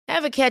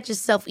Ever catch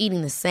yourself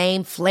eating the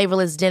same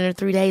flavorless dinner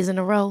 3 days in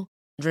a row?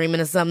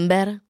 Dreaming of something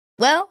better?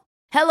 Well,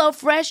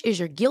 HelloFresh is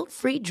your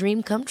guilt-free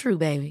dream come true,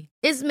 baby.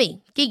 It's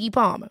me, Keke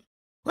Palmer.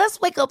 Let's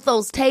wake up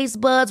those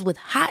taste buds with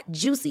hot,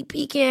 juicy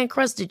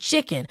pecan-crusted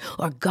chicken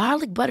or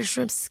garlic butter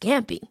shrimp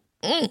scampi.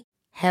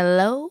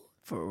 Hello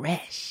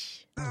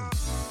Fresh.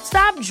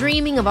 Stop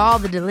dreaming of all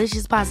the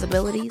delicious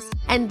possibilities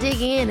and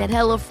dig in at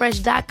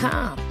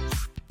HelloFresh.com.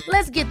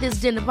 Let's get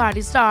this dinner party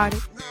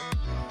started.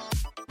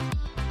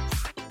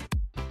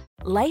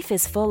 Life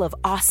is full of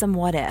awesome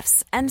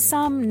what-ifs, and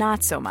some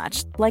not so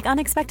much, like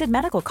unexpected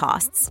medical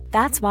costs.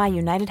 That's why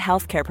United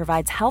Healthcare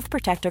provides Health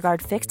Protector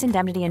Guard fixed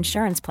indemnity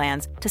insurance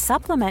plans to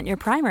supplement your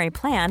primary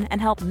plan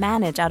and help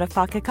manage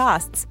out-of-pocket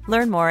costs.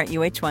 Learn more at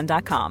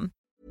uh1.com.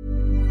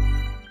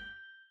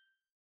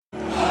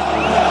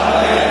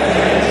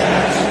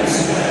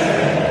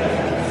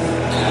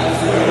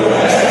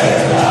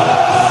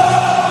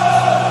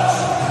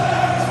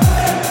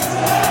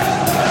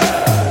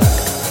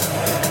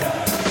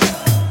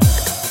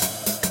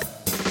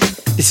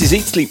 This is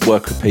Eat, Sleep,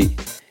 Work, Repeat.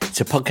 It's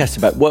a podcast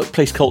about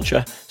workplace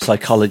culture,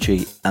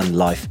 psychology and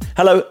life.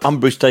 Hello, I'm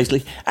Bruce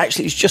Daisley.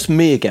 Actually, it's just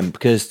me again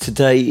because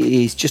today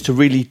is just a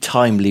really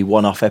timely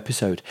one-off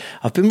episode.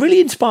 I've been really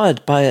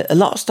inspired by a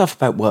lot of stuff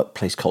about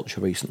workplace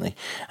culture recently,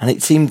 and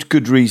it seemed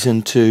good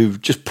reason to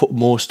just put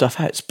more stuff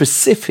out.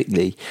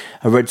 Specifically,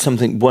 I read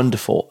something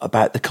wonderful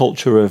about the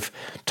culture of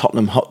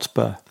Tottenham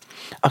Hotspur.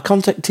 I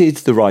contacted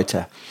the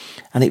writer,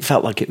 and it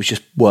felt like it was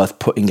just worth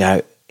putting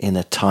out in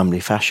a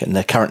timely fashion.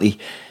 They're currently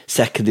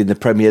second in the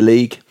Premier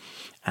League,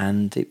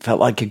 and it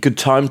felt like a good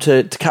time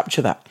to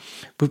capture that.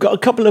 We've got a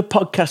couple of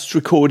podcasts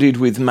recorded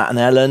with Matt and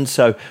Ellen,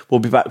 so we'll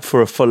be back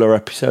for a fuller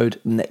episode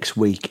next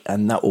week,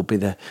 and that will be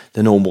the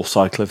normal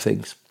cycle of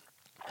things.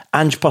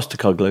 Ange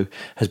Postecoglou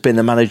has been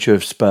the manager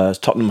of Spurs,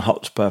 Tottenham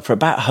Hotspur, for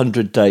about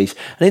 100 days,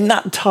 and in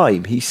that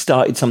time he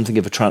started something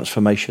of a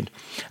transformation.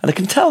 And I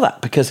can tell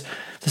that because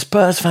the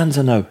Spurs fans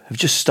I know have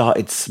just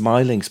started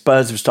smiling.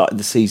 Spurs have started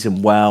the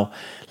season well.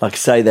 Like I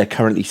say, they're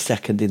currently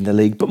second in the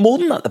league. But more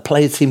than that, the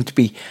players seem to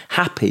be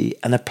happy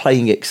and are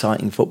playing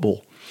exciting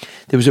football.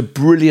 There was a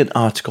brilliant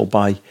article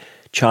by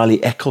Charlie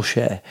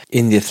Eccleshare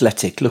in The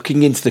Athletic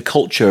looking into the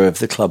culture of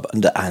the club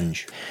under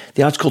Ange.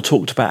 The article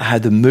talked about how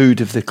the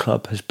mood of the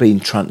club has been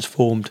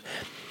transformed.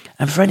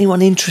 And for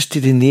anyone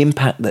interested in the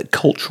impact that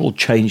cultural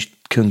change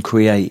can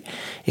create,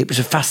 it was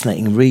a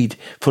fascinating read,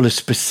 full of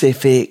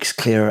specifics,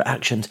 clearer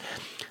actions.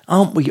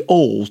 Aren't we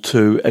all,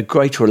 to a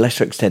greater or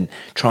lesser extent,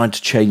 trying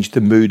to change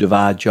the mood of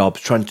our jobs,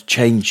 trying to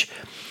change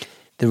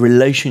the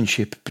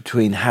relationship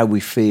between how we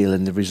feel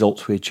and the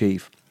results we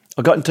achieve?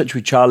 I got in touch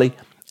with Charlie,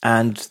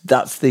 and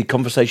that's the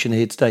conversation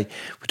here today.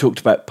 We talked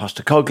about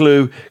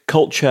Postecoglou,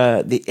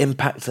 culture, the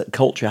impact that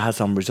culture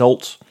has on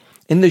results.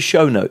 In the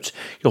show notes,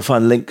 you'll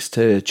find links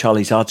to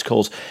Charlie's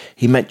articles.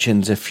 He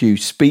mentions a few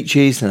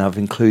speeches, and I've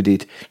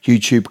included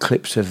YouTube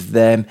clips of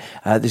them.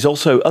 There's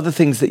also other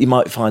things that you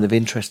might find of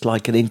interest,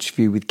 like an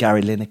interview with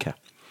Gary Lineker.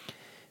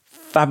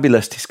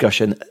 Fabulous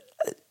discussion.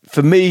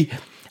 For me,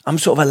 I'm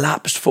sort of a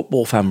lapsed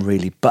football fan,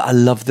 really, but I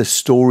love the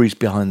stories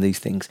behind these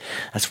things.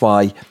 That's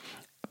why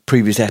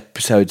previous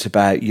episodes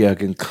about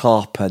Jurgen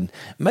Klopp and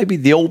maybe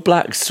the All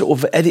Blacks, sort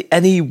of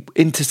any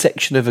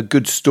intersection of a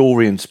good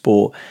story in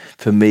sport,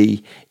 for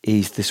me,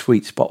 is the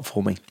sweet spot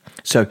for me.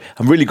 So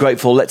I'm really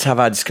grateful. Let's have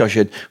our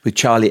discussion with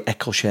Charlie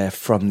Eccleshare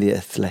from The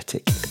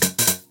Athletic.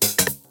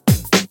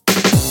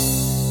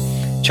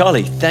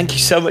 Charlie, thank you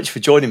so much for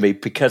joining me,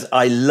 because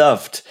I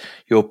loved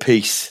your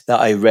piece that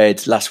I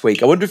read last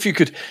week. I wonder if you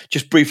could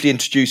just briefly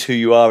introduce who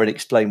you are and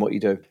explain what you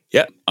do.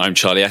 Yeah, I'm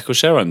Charlie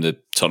Eccleshare. I'm the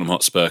Tottenham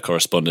Hotspur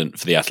correspondent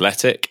for The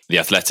Athletic. The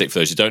Athletic, for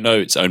those who don't know,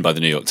 it's owned by the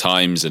New York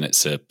Times, and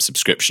it's a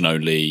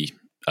subscription-only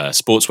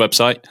sports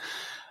website.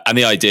 And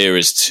the idea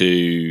is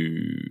to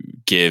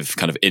give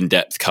kind of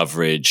in-depth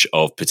coverage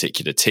of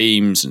particular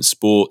teams and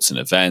sports and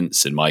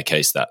events. In my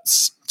case,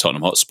 that's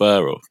Tottenham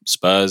Hotspur or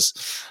Spurs.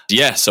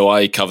 Yeah, so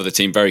I cover the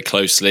team very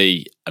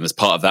closely. And as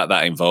part of that,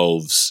 that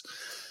involves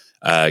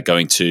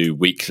going to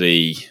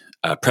weekly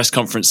press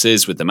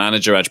conferences with the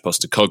manager, Ange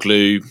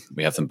Postecoglou.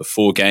 We have them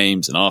before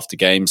games and after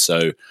games. So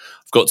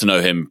I've got to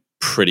know him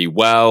pretty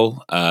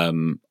well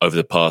over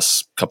the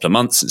past couple of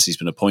months since he's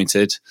been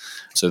appointed.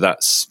 So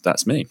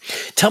that's me.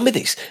 Tell me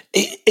this,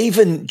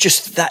 even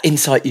just that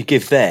insight you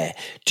give there,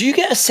 do you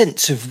get a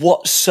sense of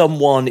what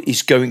someone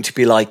is going to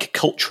be like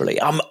culturally?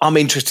 I'm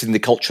interested in the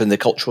culture and the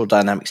cultural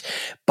dynamics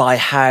by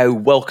how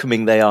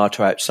welcoming they are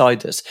to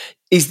outsiders.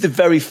 Is the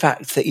very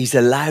fact that he's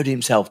allowed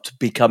himself to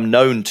become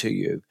known to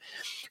you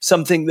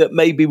something that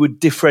maybe would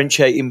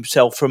differentiate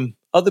himself from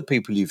other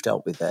people you've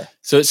dealt with there?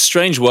 So it's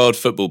strange world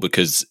football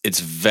because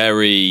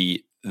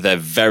they're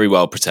very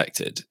well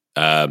protected.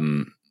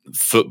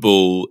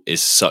 Football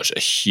is such a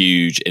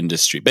huge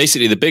industry.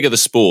 Basically, the bigger the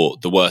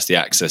sport, the worse the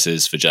access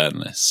is for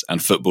journalists.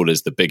 And football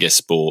is the biggest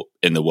sport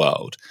in the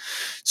world.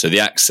 So the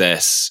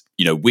access,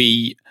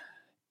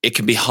 it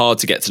can be hard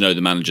to get to know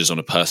the managers on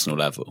a personal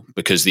level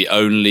because the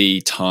only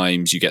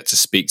times you get to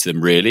speak to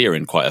them really are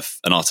in quite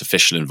an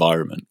artificial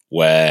environment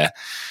where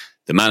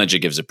The manager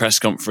gives a press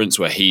conference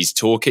where he's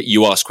talking.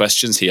 You ask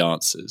questions, he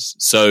answers.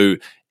 So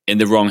in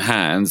the wrong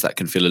hands, that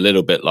can feel a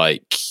little bit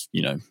like,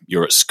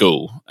 you're at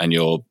school and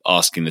you're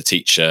asking the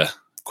teacher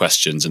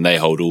questions and they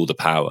hold all the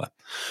power.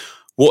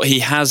 What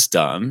he has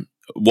done,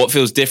 what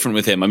feels different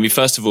with him, I mean,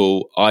 first of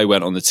all, I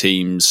went on the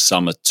team's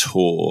summer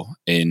tour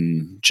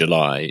in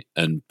July,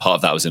 and part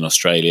of that was in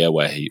Australia,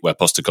 where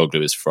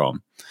Postecoglou is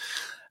from.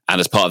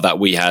 And as part of that,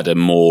 we had a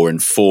more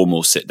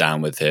informal sit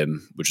down with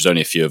him, which was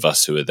only a few of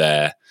us who were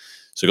there.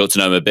 So I got to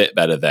know him a bit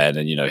better then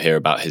and, hear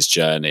about his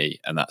journey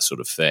and that sort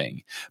of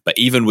thing. But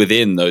even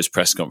within those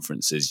press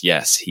conferences,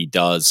 yes,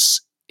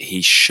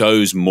 he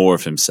shows more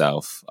of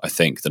himself, I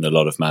think, than a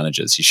lot of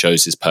managers. He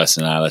shows his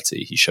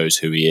personality. He shows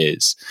who he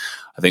is.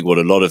 I think what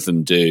a lot of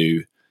them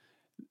do,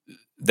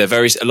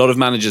 a lot of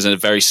managers are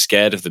very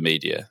scared of the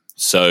media.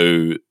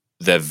 So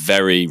they're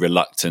very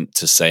reluctant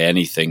to say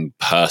anything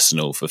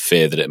personal for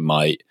fear that it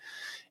might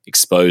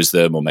expose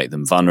them or make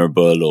them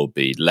vulnerable or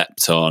be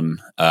leapt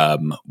on.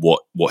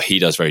 What he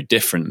does very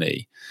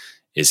differently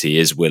is he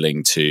is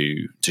willing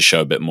to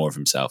show a bit more of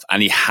himself.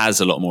 And he has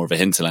a lot more of a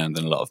hinterland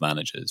than a lot of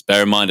managers.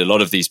 Bear in mind, a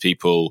lot of these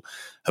people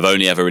have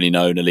only ever really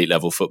known elite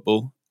level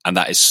football. And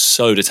that is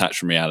so detached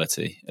from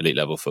reality, elite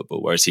level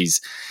football. Whereas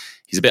he's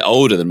a bit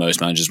older than most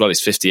managers as well.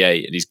 He's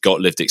 58 and he's got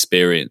lived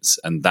experience,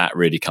 and that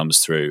really comes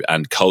through.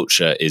 And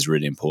culture is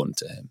really important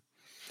to him.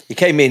 He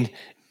came in,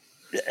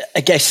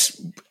 I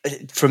guess,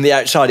 from the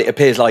outside, it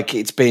appears like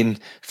it's been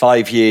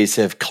 5 years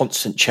of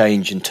constant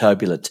change and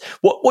turbulence.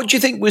 What do you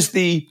think was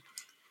the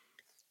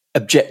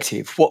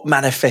objective? What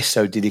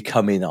manifesto did he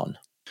come in on?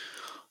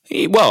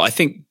 Well, I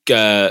think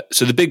so.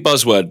 The big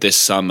buzzword this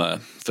summer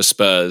for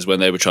Spurs, when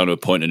they were trying to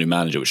appoint a new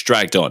manager, which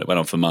dragged on, it went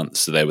on for months,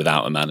 so they were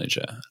without a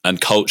manager.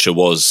 And culture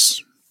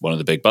was one of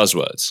the big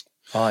buzzwords.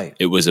 Right.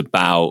 It was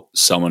about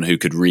someone who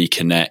could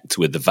reconnect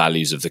with the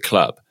values of the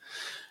club.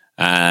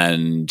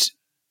 And,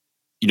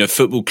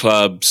 football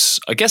clubs,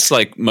 I guess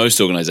like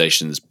most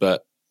organizations,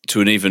 but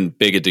to an even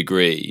bigger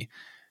degree,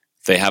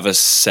 they have a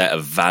set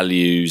of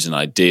values and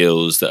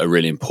ideals that are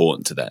really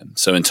important to them.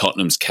 So in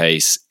Tottenham's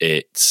case,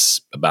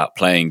 it's about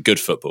playing good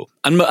football.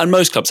 And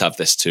most clubs have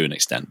this to an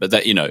extent, but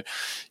that,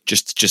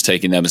 just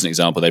taking them as an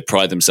example, they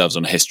pride themselves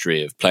on a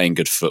history of playing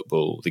good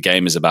football. The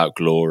game is about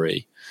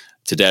glory.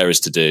 To dare is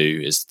to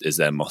do is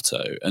their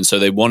motto. And so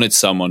they wanted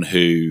someone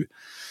who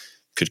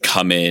could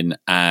come in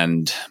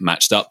and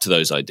matched up to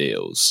those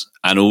ideals,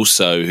 and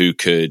also who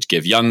could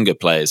give younger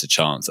players a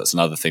chance. That's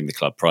another thing the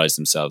club prized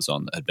themselves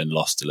on that had been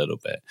lost a little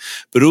bit.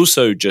 But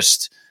also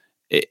just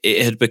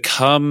it had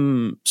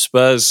become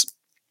Spurs,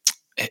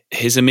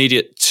 his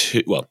immediate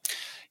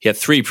he had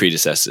three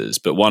predecessors,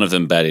 but one of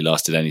them barely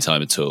lasted any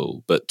time at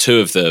all. But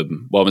two of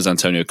them, one was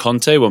Antonio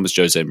Conte, one was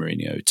Jose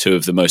Mourinho, two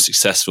of the most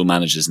successful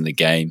managers in the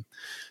game.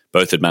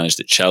 Both had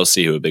managed at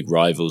Chelsea, who were big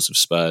rivals of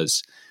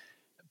Spurs.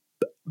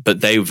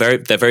 But they're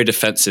very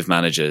defensive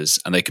managers,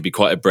 and they could be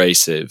quite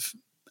abrasive,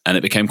 and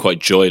it became quite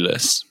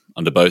joyless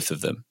under both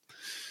of them.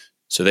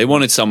 So they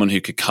wanted someone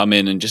who could come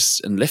in and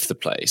lift the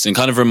place and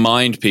kind of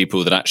remind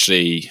people that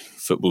actually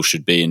football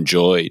should be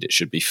enjoyed. It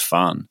should be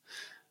fun.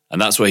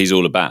 And that's what he's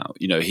all about.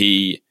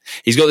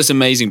 He's got this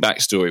amazing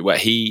backstory where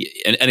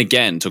and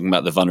again, talking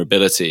about the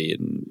vulnerability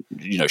and,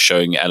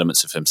 showing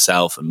elements of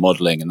himself and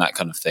modeling and that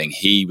kind of thing.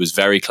 He was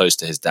very close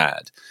to his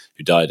dad,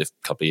 who died a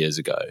couple of years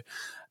ago.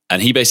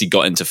 And he basically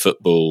got into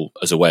football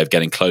as a way of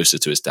getting closer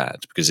to his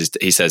dad, because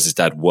he says his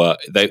dad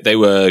they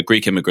were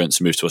Greek immigrants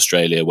who moved to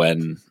Australia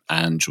when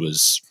Ange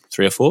was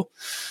 3 or 4,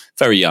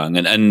 very young.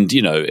 And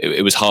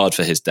it was hard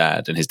for his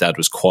dad, and his dad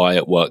was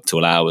quiet, worked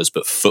till hours,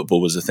 but football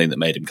was the thing that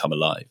made him come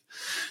alive.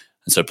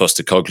 And so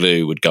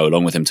Postecoglou would go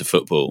along with him to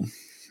football.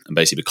 And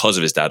basically because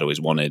of his dad always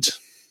wanted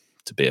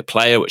to be a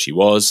player, which he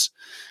was,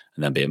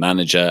 and then be a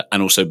manager,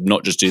 and also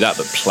not just do that,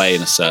 but play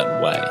in a certain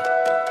way.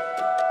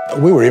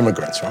 We were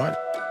immigrants, right?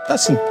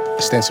 That's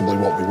ostensibly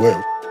what we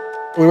were.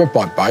 We went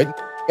by boat.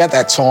 At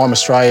that time,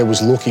 Australia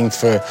was looking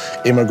for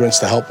immigrants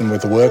to help them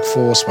with the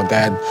workforce. My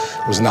dad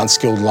was an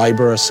unskilled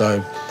labourer,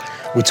 so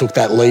we took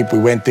that leap. We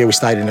went there. We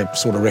stayed in a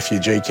sort of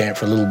refugee camp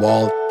for a little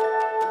while.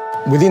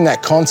 Within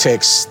that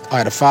context, I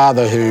had a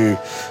father who,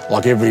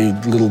 like every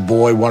little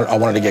boy, I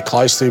wanted to get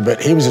close to,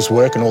 but he was just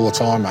working all the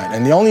time, mate.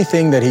 And the only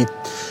thing that he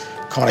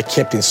kind of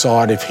kept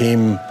inside of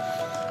him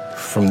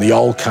from the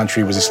old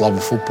country was this love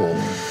of football.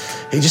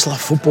 He just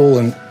loved football,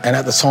 and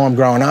at the time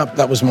growing up,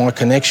 that was my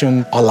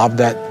connection. I loved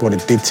that, what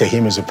it did to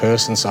him as a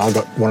person, so I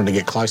wanted to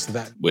get close to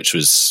that. Which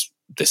was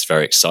this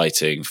very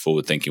exciting,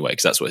 forward-thinking way,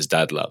 because that's what his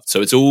dad loved.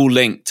 So it's all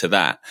linked to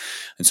that.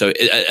 And so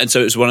it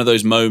was one of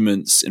those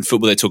moments in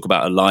football. They talk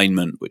about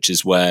alignment, which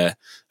is where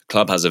a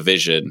club has a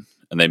vision,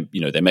 and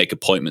they make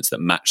appointments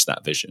that match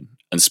that vision.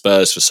 And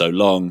Spurs for so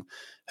long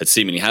had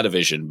seemingly had a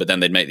vision, but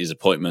then they'd make these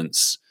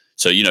appointments.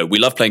 So, we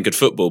love playing good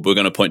football, but we're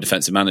going to appoint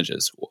defensive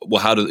managers.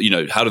 Well, how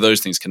do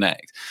those things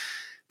connect?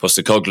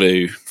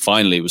 Postecoglou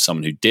finally was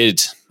someone who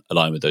did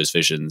align with those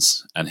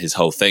visions, and his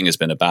whole thing has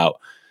been about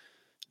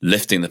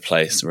lifting the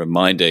place and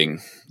reminding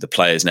the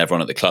players and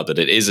everyone at the club that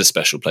it is a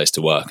special place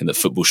to work and that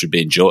football should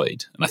be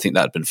enjoyed. And I think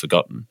that had been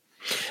forgotten.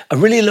 I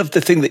really love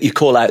the thing that you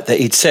call out that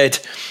he'd said.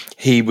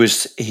 He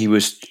was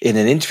in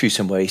an interview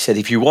somewhere. He said,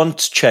 if you want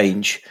to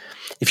change,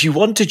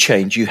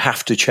 you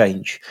have to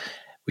change,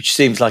 which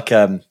seems like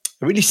a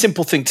really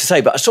simple thing to say.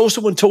 But I saw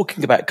someone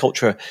talking about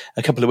culture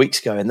a couple of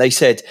weeks ago, and they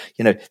said,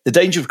 the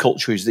danger of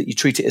culture is that you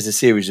treat it as a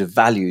series of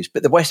values,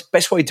 but the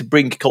best way to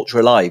bring culture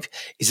alive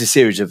is a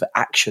series of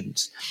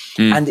actions.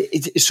 And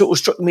it sort of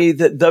struck me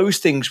that those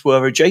things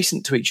were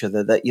adjacent to each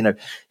other, that,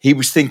 he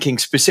was thinking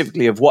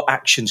specifically of what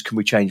actions can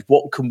we change?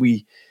 What can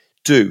we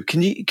do?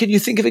 Can you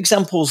think of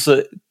examples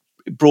that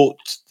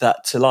brought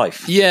that to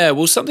life? Yeah,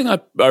 well, something I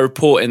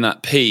report in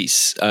that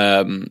piece,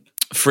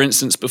 for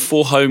instance,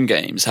 before home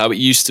games, how it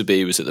used to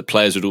be was that the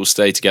players would all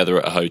stay together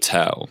at a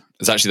hotel.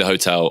 It's actually the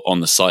hotel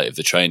on the site of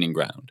the training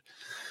ground.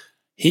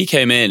 He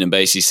came in and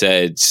basically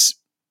said,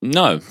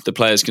 no, the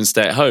players can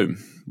stay at home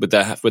with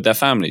their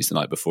families the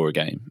night before a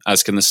game,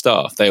 as can the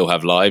staff. They all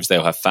have lives, they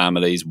all have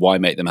families. Why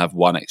make them have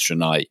one extra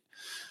night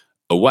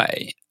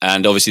away?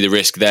 And obviously the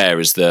risk there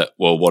is that,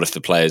 well, what if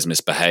the players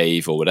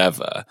misbehave or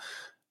whatever?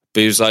 But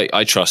he was like,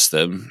 I trust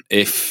them.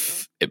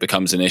 If it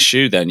becomes an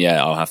issue, then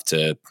yeah, I'll have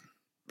to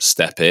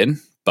step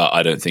in, but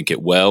I don't think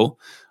it will.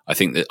 I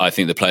think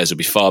the players will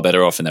be far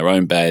better off in their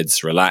own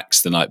beds,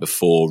 relaxed the night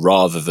before,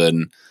 rather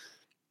than,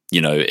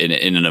 in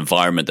an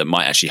environment that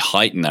might actually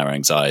heighten their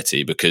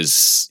anxiety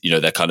because,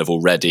 they're kind of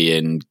already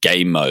in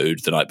game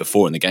mode the night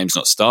before and the game's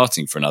not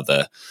starting for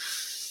another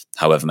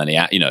however many,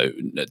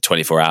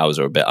 24 hours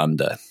or a bit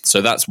under.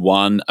 So that's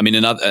one. I mean,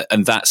 another,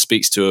 and that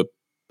speaks to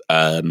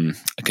a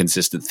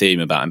consistent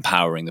theme about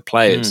empowering the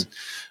players.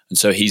 And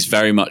so he's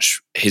very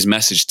much, his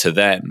message to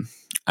them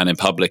and in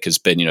public has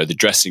been, the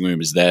dressing room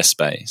is their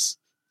space.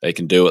 They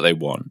can do what they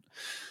want.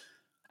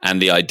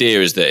 And the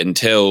idea is that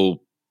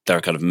until there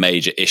are kind of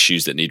major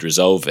issues that need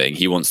resolving,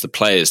 he wants the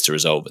players to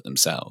resolve it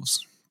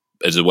themselves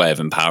as a way of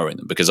empowering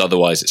them, because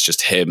otherwise it's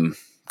just him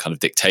kind of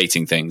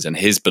dictating things. And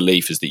his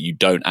belief is that you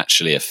don't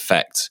actually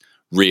affect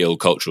real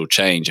cultural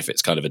change if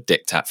it's kind of a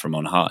diktat from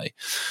on high.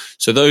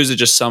 So those are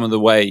just some of the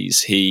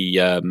ways he's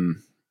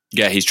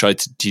tried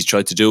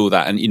to do all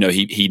that. And,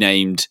 he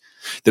named...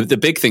 The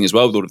big thing as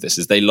well with all of this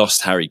is they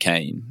lost Harry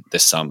Kane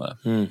this summer.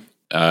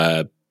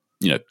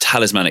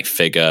 Talismanic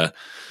figure.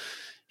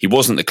 He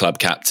wasn't the club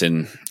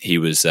captain. He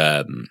was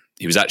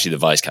actually the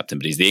vice captain,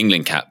 but he's the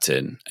England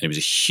captain. And he was a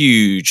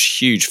huge,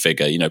 huge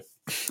figure. The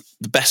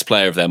best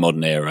player of their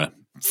modern era.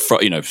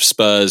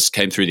 Spurs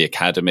came through the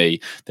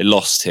academy. They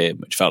lost him,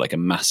 which felt like a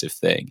massive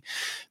thing.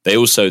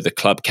 The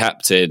club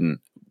captain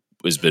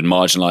has been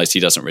marginalised. He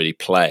doesn't really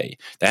play.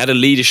 They had a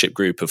leadership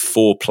group of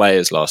 4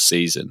 players last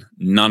season.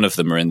 None of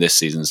them are in this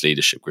season's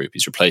leadership group.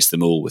 He's replaced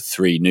them all with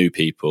 3 new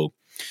people.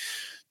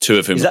 2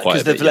 of whom is that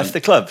because they've left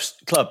the club?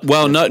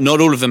 Well, no, not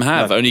all of them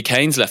have. No. Only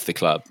Kane's left the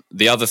club.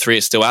 The other 3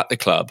 are still at the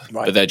club,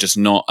 right, but they're just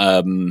not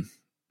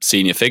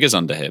senior figures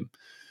under him.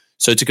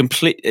 So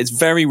it's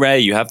very rare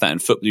you have that in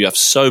football. You have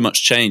so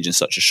much change in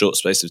such a short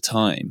space of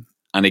time.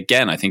 And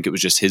again, I think it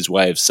was just his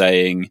way of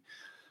saying,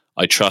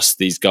 I trust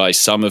these guys,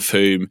 some of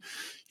whom,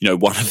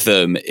 one of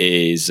them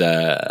is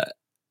a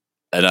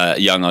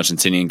young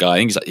Argentinian guy. I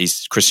think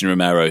he's Christian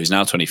Romero, who's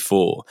now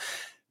 24.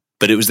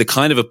 But it was the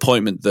kind of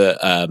appointment that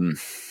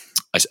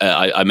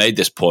I made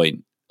this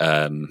point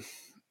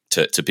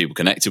to people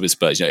connected with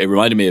Spurs. It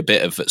reminded me a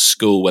bit of at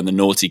school when the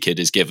naughty kid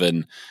is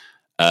given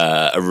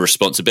a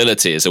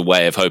responsibility as a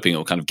way of hoping it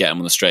will kind of get him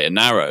on the straight and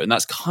narrow. And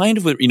that's kind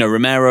of what,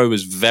 Romero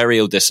was very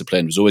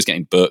ill-disciplined, was always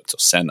getting booked or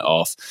sent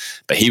off,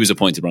 but he was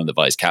appointed one of the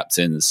vice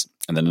captains.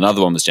 And then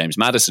another one was James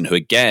Maddison, who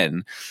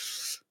again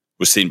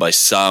was seen by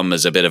some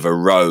as a bit of a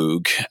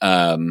rogue.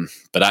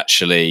 But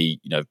actually,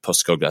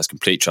 Postecoglou has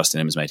complete trust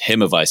in him, has made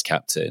him a vice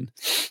captain.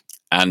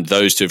 And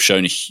those 2 have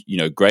shown,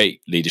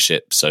 great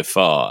leadership so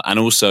far. And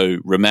also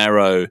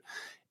Romero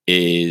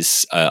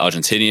is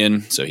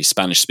Argentinian, so he's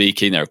Spanish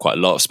speaking. There are quite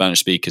a lot of Spanish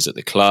speakers at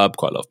the club,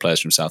 quite a lot of players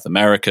from South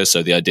America.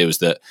 So the idea was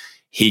that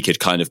he could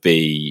kind of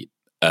be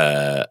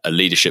a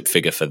leadership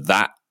figure for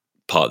that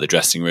part of the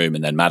dressing room.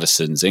 And then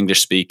Maddison's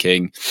English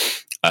speaking,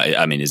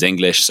 is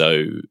English.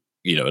 So,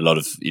 a lot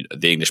of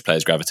the English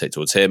players gravitate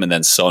towards him. And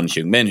then Son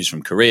Heung-min, who's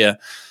from Korea,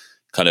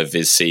 kind of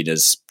is seen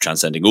as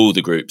transcending all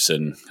the groups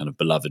and kind of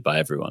beloved by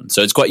everyone.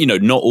 So it's quite,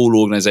 not all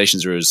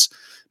organizations are as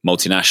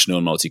multinational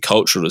and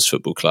multicultural as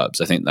football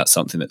clubs. I think that's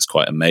something that's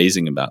quite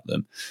amazing about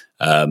them.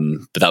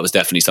 But that was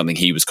definitely something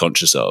he was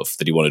conscious of,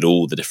 that he wanted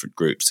all the different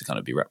groups to kind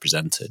of be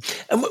represented.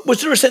 And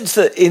was there a sense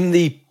that in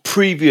the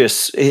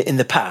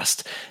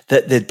past,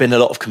 that there'd been a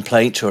lot of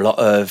complaints or a lot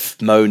of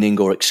moaning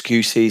or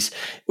excuses?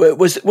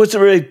 Was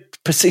there a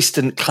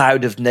persistent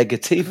cloud of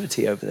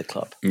negativity over the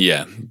club?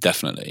 Yeah,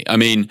 definitely. I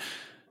mean,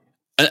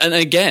 and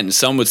again,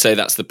 some would say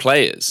that's the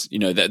players.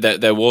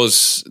 There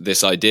was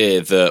this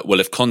idea that, well,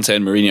 if Conte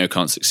and Mourinho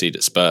can't succeed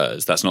at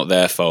Spurs, that's not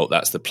their fault,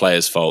 that's the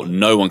players' fault.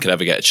 No one could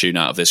ever get a tune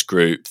out of this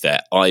group.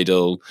 They're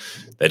idle.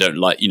 They don't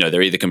like,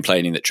 they're either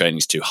complaining that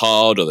training's too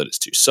hard or that it's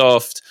too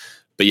soft.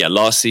 But yeah,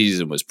 last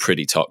season was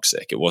pretty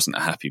toxic. It wasn't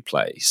a happy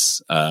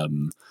place.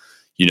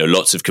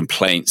 Lots of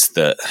complaints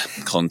that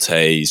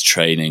Conte's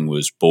training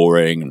was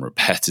boring and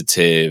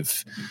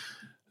repetitive.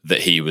 that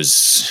he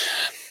was,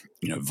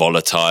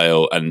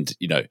 volatile. And,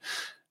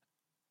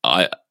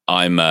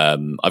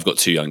 I've got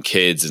 2 young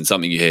kids, and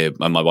something you hear,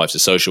 and my wife's a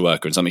social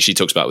worker, and something she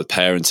talks about with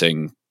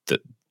parenting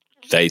that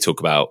they talk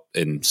about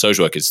in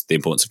social work is the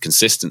importance of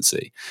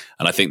consistency.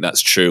 And I think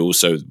that's true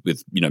also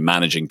with,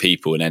 managing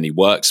people in any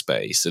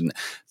workspace. And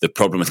the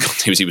problem with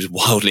Conte was he was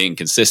wildly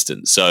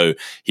inconsistent. So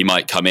he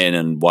might come in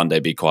and one day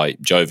be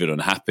quite jovial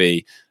and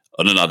happy,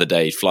 on another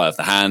day he'd fly off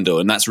the handle.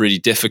 And that's really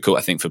difficult,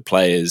 I think, for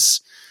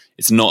players.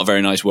 It's not a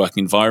very nice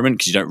working environment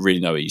because you don't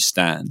really know where you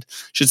stand.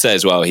 I should say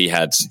as well, he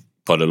had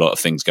quite a lot of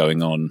things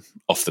going on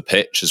off the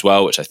pitch as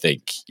well, which I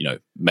think,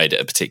 made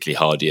it a particularly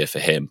hard year for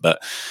him.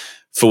 But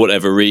for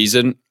whatever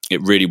reason,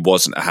 it really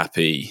wasn't a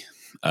happy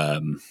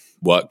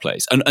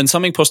workplace. And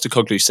something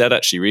Postecoglou said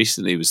actually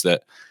recently was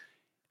that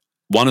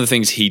one of the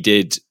things he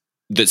did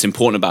that's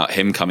important about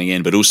him coming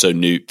in, but also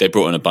they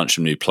brought in a bunch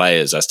of new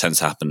players, as tends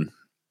to happen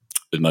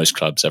with most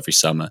clubs every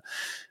summer.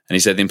 And he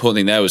said the important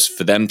thing there was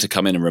for them to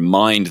come in and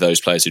remind those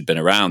players who'd been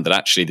around that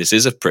actually this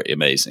is a pretty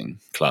amazing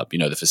club.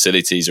 The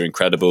facilities are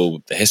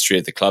incredible, the history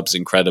of the club's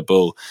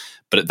incredible,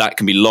 but that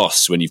can be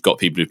lost when you've got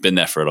people who've been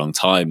there for a long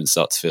time and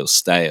start to feel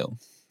stale.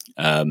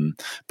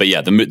 But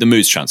yeah, the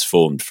mood's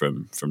transformed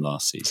from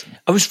last season.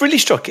 I was really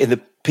struck in the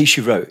piece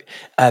you wrote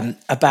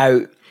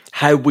about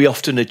how we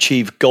often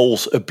achieve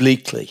goals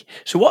obliquely.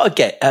 So what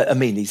I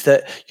mean is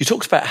that you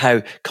talked about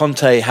how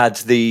Conte had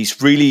these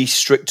really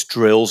strict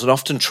drills, and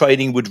often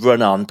training would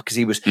run on because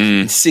he was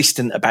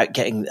insistent about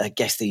getting, I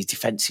guess, these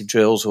defensive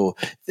drills or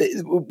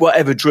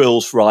whatever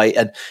drills right,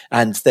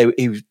 and they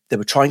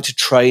were trying to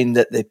train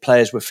that the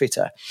players were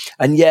fitter,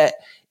 and yet.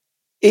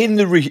 In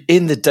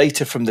the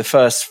data from the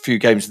first few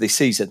games of this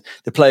season,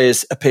 the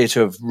players appear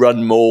to have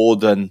run more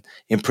than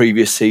in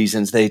previous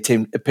seasons. They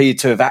appear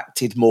to have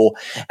acted more,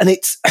 and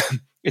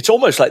it's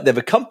almost like they've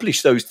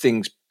accomplished those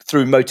things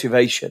through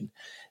motivation.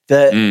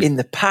 That in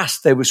the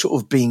past they were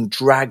sort of being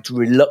dragged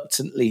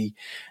reluctantly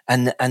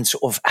and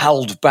sort of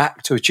held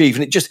back to achieve.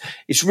 And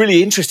it's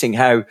really interesting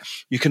how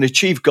you can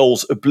achieve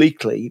goals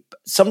obliquely,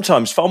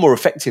 sometimes far more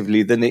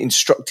effectively than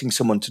instructing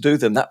someone to do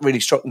them. That really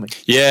struck me.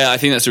 Yeah, I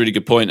think that's a really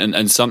good point.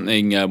 And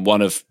something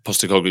one of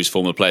Postecoglou's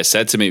former players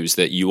said to me was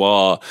that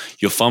you're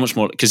far much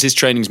more, because his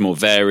training's more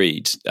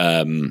varied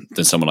than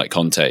someone like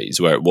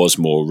Conte's, where it was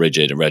more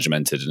rigid and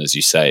regimented. And as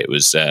you say, it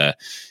was,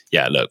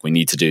 look, we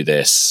need to do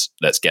this.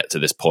 Let's get to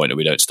this point and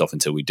we don't stop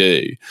until we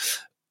do.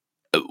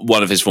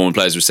 One of his former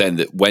players was saying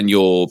that when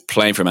you're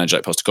playing for a manager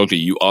like Postecoglou,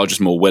 you are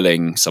just more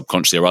willing,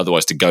 subconsciously or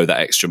otherwise, to go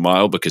that extra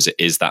mile because it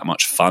is that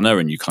much funner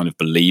and you kind of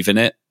believe in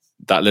it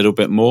that little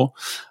bit more.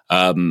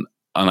 And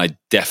I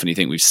definitely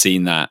think we've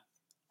seen that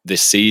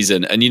this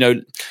season.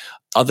 And,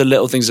 other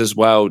little things as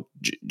well,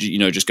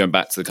 just going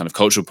back to the kind of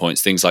cultural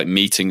points, things like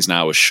meetings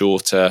now are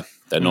shorter.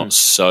 They're not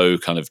so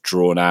kind of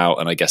drawn out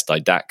and I guess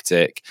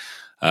didactic.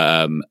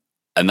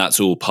 And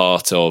that's all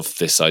part of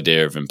this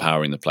idea of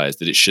empowering the players,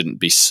 that it shouldn't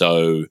be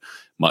so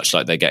much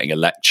like they're getting a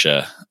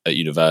lecture at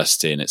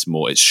university, and it's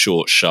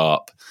short,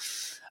 sharp.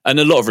 And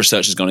a lot of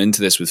research has gone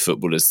into this with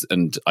footballers,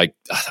 and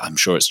I'm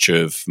sure it's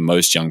true of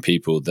most young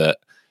people that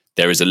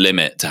there is a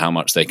limit to how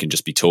much they can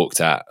just be talked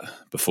at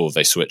before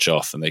they switch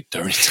off and they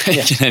don't really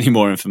take in any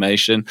more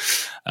information.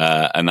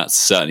 And that's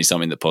certainly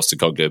something that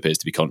Postecoglou appears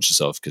to be conscious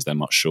of, because they're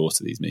much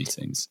shorter, these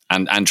meetings,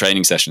 and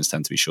training sessions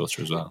tend to be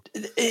shorter as well.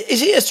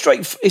 Is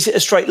it a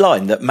straight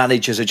line that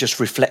managers are just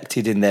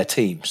reflected in their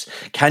teams?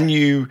 Can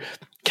you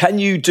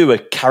do a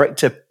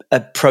character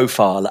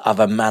profile of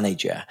a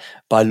manager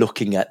by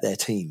looking at their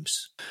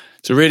teams?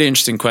 It's a really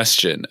interesting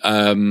question.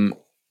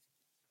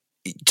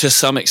 To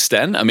some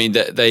extent, I mean,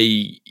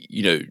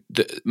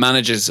 the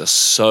managers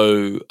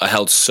are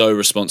held so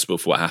responsible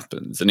for what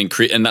happens,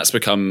 and that's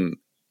become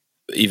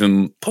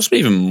possibly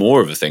even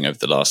more of a thing over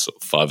the last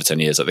 5 or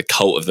 10 years. Like the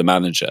cult of the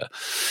manager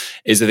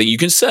is the thing. You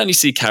can certainly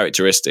see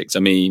characteristics.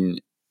 I mean,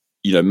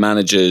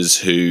 managers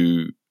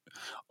who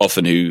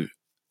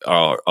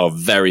are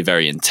very,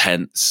 very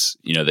intense.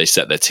 They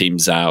set their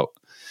teams out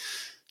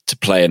to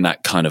play in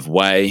that kind of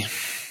way.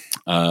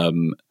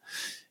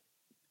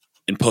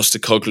 In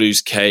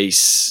Postecoglou's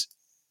case,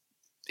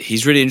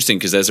 he's really interesting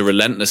because there's a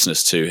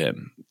relentlessness to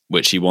him,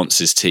 which he wants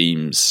his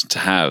teams to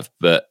have,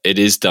 but it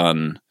is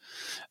done,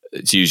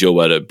 to use your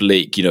word,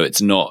 oblique.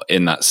 It's not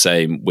in that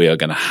same, we are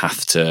going to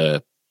have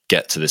to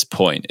get to this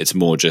point. It's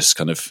more just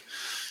kind of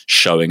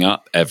showing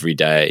up every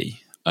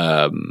day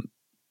and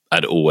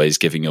always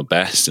giving your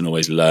best and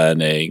always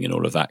learning and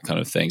all of that kind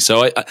of thing.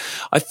 So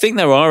I think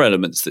there are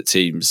elements that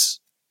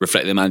teams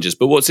reflect their managers,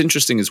 but what's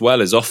interesting as well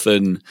is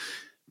often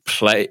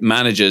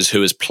managers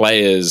who as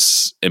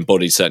players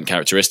embodied certain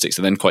characteristics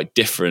are then quite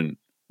different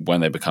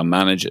when they become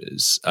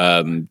managers.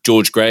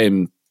 George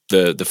Graham,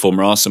 the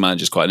former Arsenal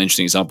manager, is quite an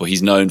interesting example.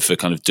 He's known for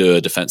kind of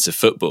dour defensive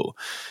football,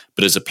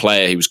 but as a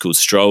player he was called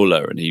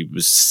Stroller, and he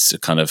was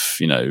kind of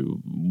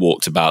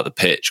walked about the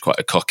pitch, quite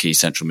a cocky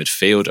central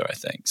midfielder, I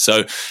think.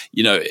 So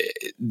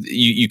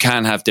you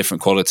can have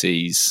different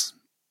qualities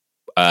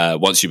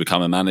once you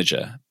become a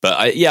manager, but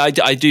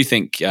I do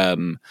think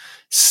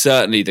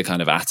certainly the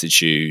kind of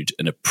attitude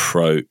and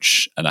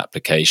approach and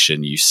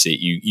application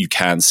you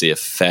can see a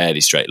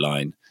fairly straight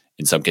line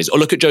in some cases. Or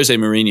look at Jose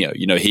Mourinho.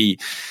 He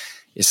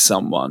is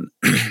someone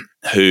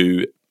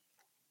who,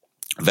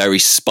 very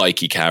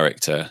spiky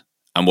character,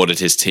 and wanted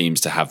his teams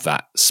to have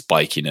that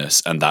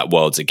spikiness and that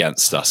world's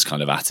against us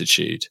kind of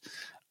attitude.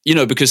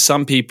 Because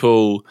some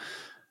people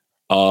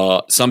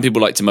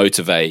like to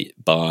motivate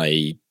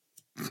by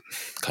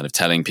kind of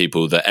telling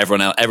people that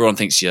everyone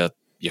thinks you're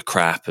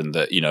crap, and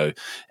that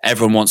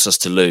everyone wants us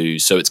to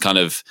lose, so it's kind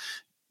of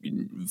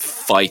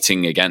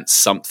fighting against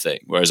something,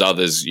 whereas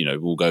others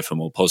will go for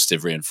more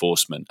positive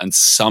reinforcement. And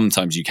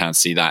sometimes you can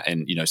see that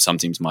in some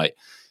teams might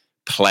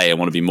play and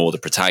want to be more the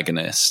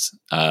protagonist.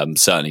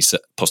 Certainly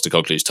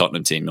Postecoglou's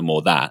Tottenham team are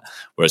more that,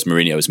 whereas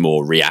Mourinho is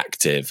more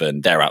reactive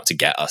and they're out to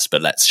get us,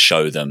 but let's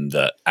show them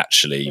that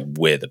actually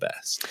we're the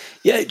best.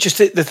 Yeah, just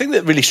the thing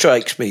that really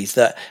strikes me is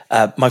that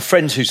my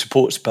friends who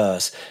support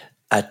Spurs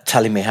are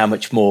telling me how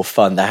much more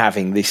fun they're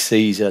having this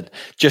season.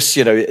 Just,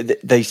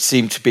 they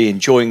seem to be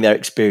enjoying their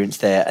experience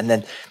there. And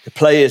then the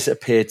players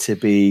appear to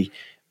be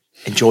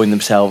enjoying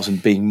themselves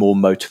and being more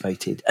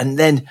motivated. And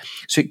then,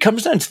 so it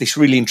comes down to this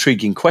really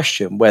intriguing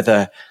question,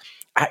 whether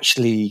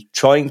actually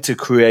trying to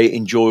create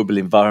enjoyable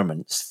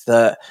environments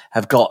that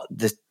have got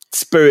the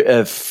spirit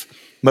of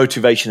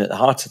motivation at the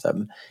heart of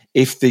them,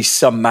 if there's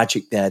some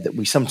magic there that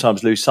we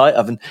sometimes lose sight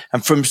of. And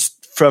from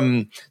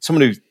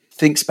someone who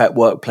thinks about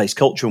workplace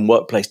culture and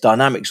workplace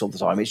dynamics all the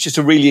time, it's just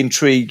a really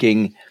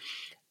intriguing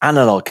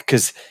analog,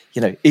 because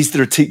is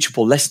there a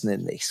teachable lesson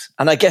in this?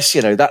 And I guess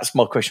that's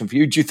my question for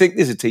you. Do you think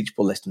there's a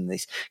teachable lesson in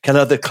this? Can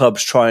other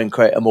clubs try and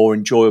create a more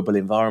enjoyable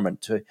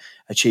environment to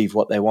achieve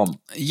what they want?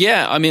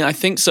 Yeah, I mean, I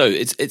think so.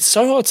 It's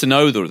so hard to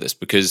know with all of this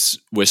because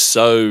we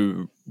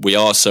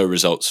are so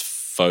results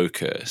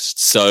focused.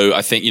 So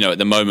I think at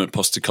the moment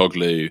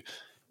Postecoglou,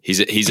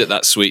 he's at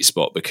that sweet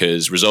spot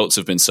because results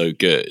have been so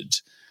good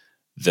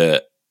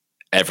that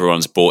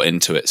everyone's bought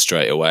into it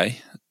straight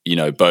away.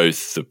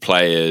 Both the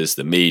players,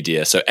 the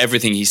media. So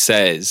everything he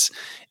says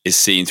is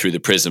seen through the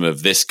prism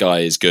of this guy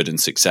is good and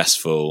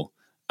successful.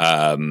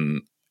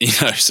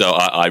 So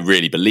I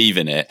really believe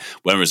in it.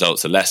 When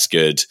results are less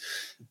good,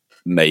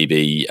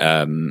 maybe,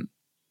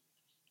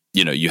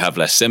 you have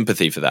less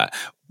sympathy for that.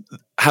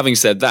 Having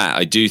said that,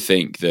 I do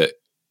think that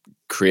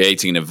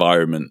creating an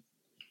environment,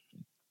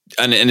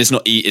 and it's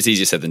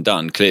easier said than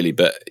done, clearly,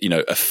 but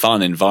a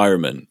fun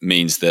environment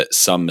means that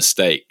some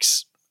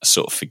mistakes are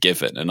sort of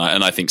forgiven. And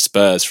I think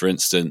Spurs, for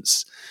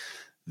instance,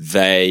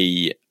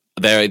 they're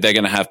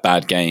going to have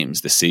bad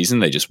games this season.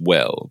 They just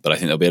will. But I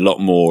think there'll be a lot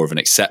more of an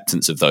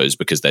acceptance of those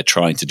because they're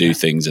trying to do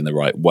things in the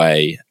right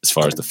way as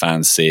far as the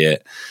fans see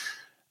it.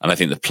 And I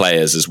think the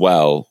players as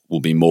well will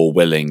be more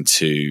willing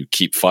to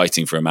keep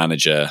fighting for a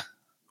manager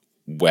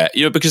where,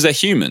 because they're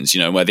humans,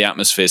 where the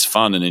atmosphere is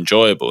fun and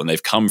enjoyable. And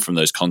they've come from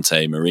those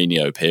Conte,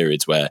 Mourinho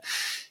periods where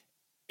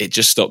it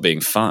just stopped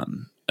being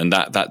fun. And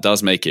that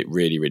does make it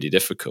really, really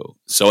difficult.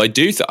 So I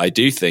do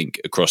think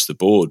across the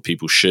board,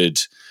 people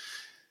should,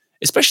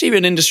 especially in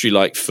an industry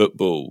like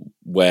football,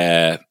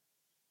 where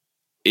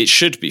it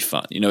should be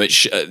fun.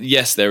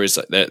 Yes,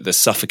 there's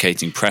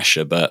suffocating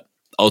pressure, but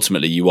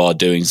ultimately you are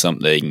doing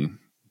something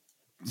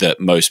that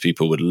most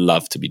people would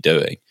love to be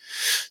doing.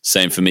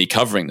 Same for me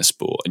covering the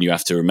sport, and you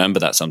have to remember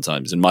that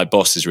sometimes. And my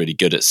boss is really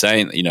good at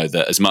saying,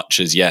 that as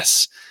much as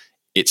yes,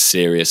 it's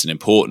serious and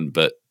important,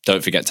 but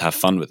don't forget to have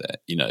fun with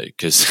it,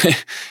 because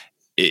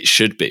it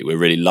should be. We're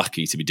really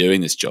lucky to be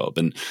doing this job.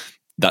 And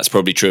that's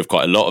probably true of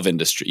quite a lot of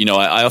industry.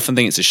 I often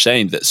think it's a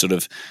shame that sort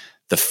of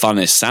the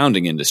funnest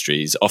sounding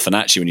industries, often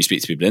actually when you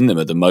speak to people in them,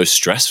 are the most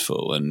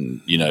stressful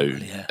and,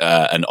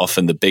 and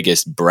often the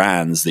biggest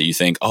brands that you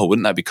think, oh,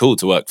 wouldn't that be cool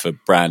to work for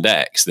brand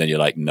X? Then you're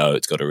like, no,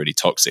 it's got a really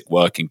toxic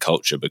working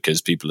culture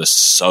because people are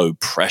so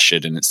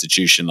pressured and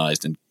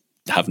institutionalized and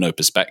have no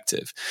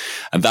perspective.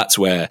 And that's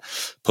where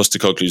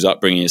Postecoglou's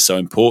upbringing is so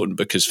important,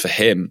 because for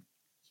him,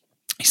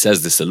 he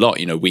says this a lot,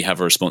 we have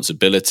a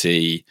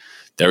responsibility.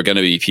 There are going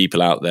to be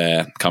people out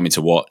there coming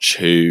to watch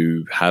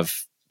who have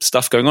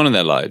stuff going on in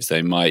their lives.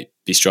 They might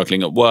be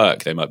struggling at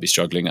work. They might be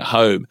struggling at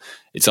home.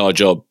 It's our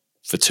job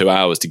for 2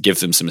 hours to give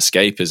them some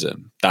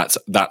escapism. That's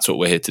what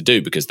we're here to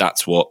do, because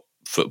that's what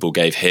football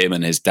gave him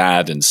and his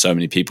dad and so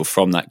many people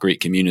from that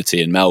Greek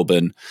community in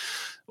Melbourne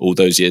all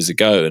those years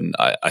ago. And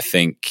I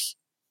think,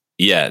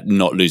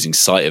 not losing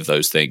sight of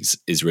those things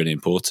is really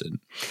important.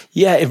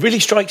 Yeah, it really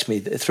strikes me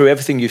that through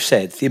everything you've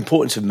said, the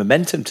importance of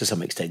momentum to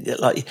some extent.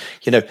 Like,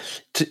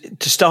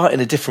 to start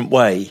in a different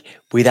way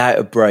without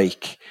a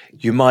break,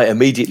 you might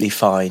immediately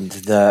find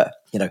that,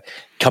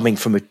 coming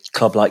from a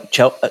club like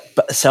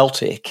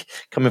Celtic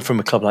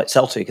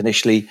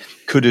initially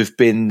could have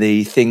been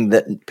the thing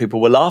that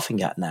people were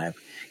laughing at now,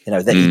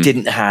 that he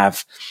didn't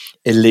have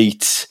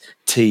elite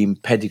team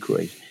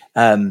pedigree.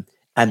 And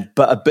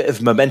but a bit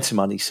of momentum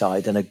on his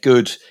side and a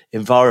good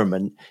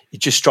environment, it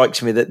just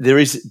strikes me that there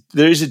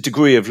is a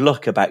degree of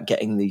luck about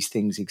getting these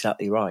things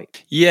exactly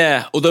right.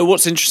 Yeah, although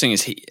what's interesting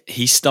is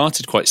he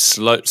started quite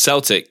slow.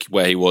 Celtic,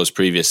 where he was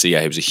previously,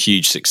 he was a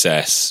huge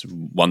success,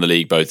 won the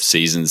league both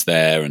seasons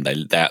there, and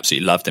they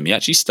absolutely loved him. He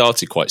actually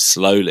started quite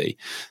slowly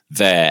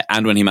there,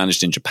 and when he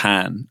managed in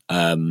Japan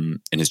in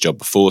his job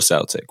before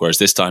Celtic, whereas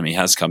this time he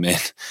has come in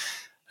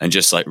and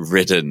just like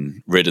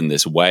ridden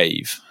this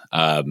wave.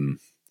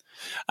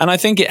 And I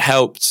think it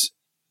helped,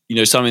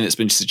 something that's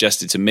been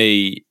suggested to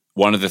me,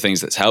 one of the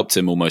things that's helped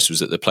him almost was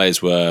that the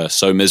players were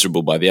so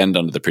miserable by the end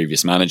under the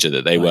previous manager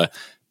that they were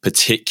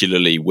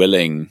particularly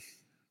willing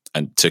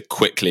and to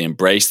quickly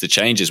embrace the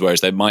changes,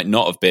 whereas they might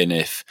not have been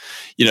if,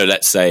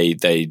 let's say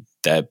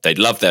they'd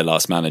loved their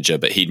last manager,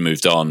 but he'd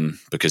moved on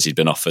because he'd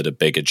been offered a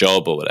bigger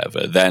job or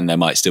whatever. Then there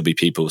might still be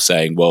people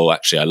saying, well,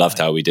 actually, I loved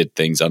how we did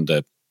things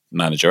under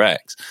manager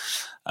X.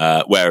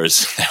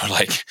 Whereas they were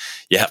like,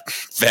 yeah,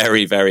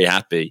 very, very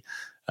happy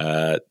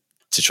to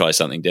try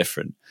something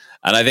different.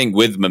 And I think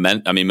with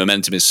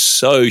momentum is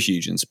so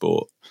huge in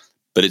sport,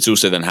 but it's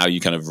also then how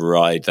you kind of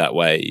ride that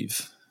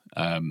wave.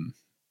 And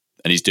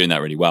he's doing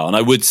that really well. And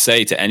I would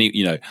say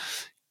to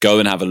go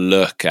and have a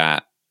look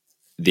at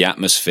the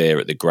atmosphere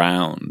at the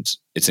ground.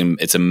 It's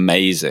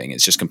amazing.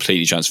 It's just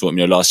completely transformed.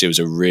 Last year was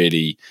a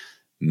really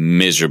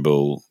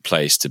miserable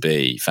place to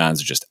be.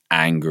 Fans are just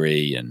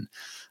angry and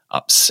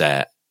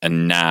upset.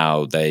 And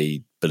now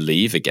they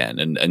believe again.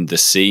 And the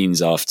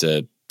scenes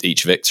after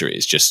each victory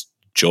is just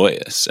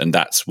joyous. And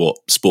that's what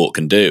sport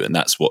can do. And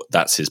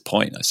that's his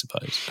point, I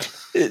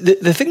suppose.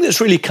 The thing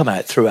that's really come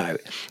out throughout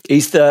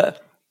is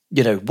that,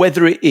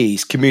 whether it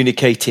is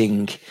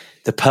communicating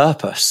the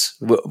purpose,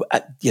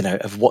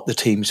 of what the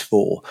team's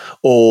for,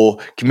 or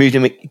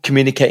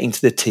communicating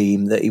to the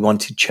team that he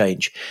wanted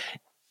change,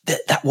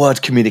 that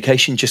word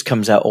communication just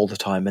comes out all the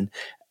time. And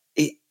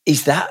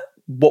is that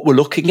what we're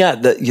looking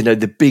at, that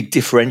the big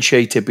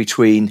differentiator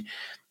between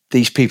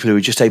these people who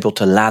are just able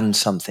to land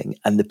something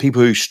and the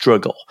people who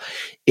struggle,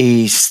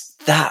 is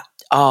that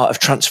art of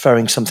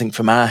transferring something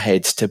from our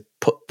heads to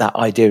put that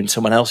idea in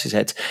someone else's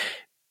head?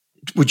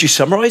 Would you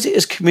summarize it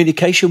as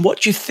communication?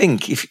 What do you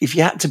think, if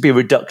you had to be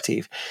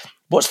reductive,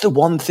 what's the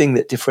one thing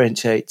that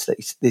differentiates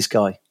this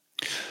guy?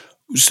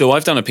 So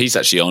I've done a piece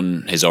actually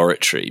on his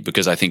oratory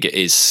because I think it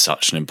is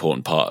such an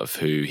important part of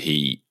who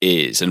he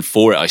is. And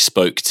for it, I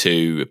spoke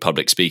to a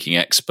public speaking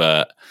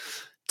expert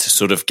to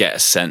sort of get a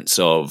sense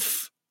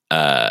of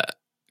kind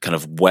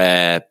of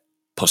where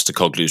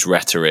Postecoglou's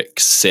rhetoric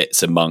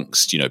sits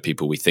amongst,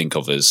 people we think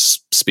of as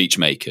speech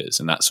makers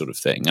and that sort of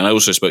thing. And I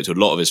also spoke to a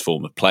lot of his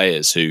former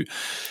players who,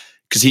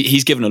 because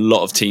he's given a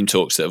lot of team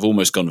talks that have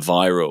almost gone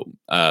viral.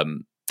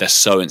 They're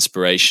so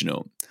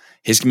inspirational.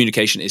 His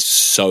communication is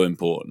so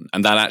important.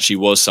 And that actually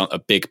was a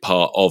big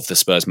part of the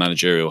Spurs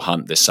managerial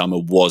hunt this summer,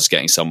 was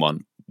getting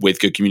someone with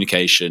good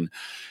communication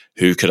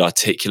who could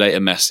articulate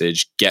a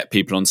message, get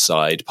people on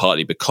side,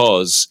 partly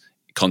because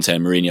Conte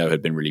and Mourinho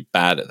had been really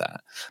bad at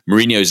that.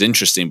 Mourinho is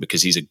interesting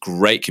because he's a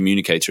great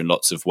communicator in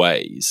lots of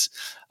ways,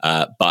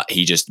 but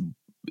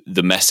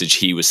the message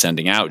he was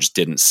sending out just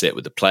didn't sit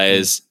with the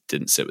players,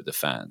 didn't sit with the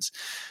fans.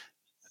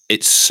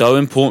 It's so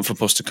important for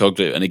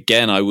Postecoglou. And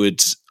again, I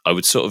would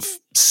sort of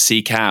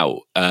seek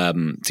out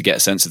to get a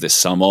sense of this,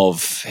 some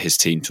of his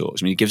team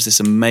talks. He gives this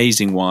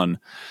amazing one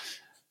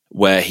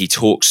where he's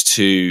talking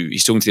to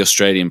the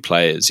Australian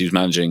players. He was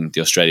managing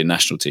the Australian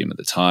national team at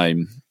the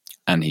time.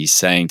 And he's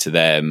saying to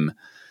them,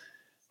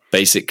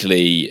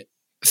 basically,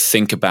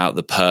 think about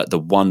the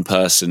one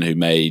person who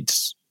made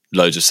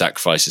loads of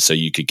sacrifices so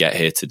you could get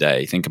here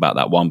today. Think about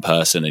that one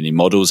person. And he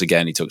models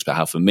again. He talks about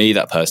how, for me,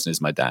 that person is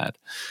my dad.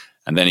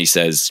 And then he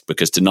says,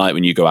 because tonight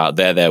when you go out,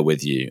 they're there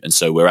with you. And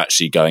so we're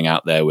actually going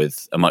out there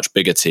with a much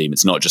bigger team.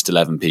 It's not just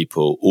 11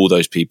 people. All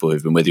those people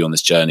who've been with you on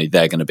this journey,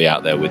 they're going to be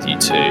out there with you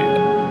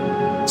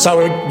too. So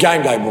we're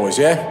game day, boys,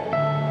 yeah?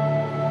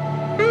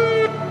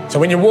 So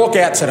when you walk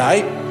out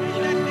today,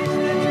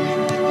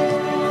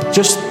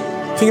 just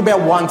think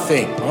about one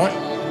thing, right?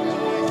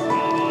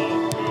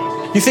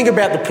 You think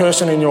about the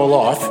person in your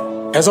life,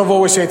 as I've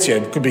always said to you,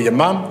 it could be your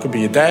mum, could be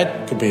your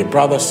dad, could be your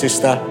brother,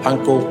 sister,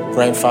 uncle,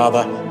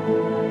 grandfather,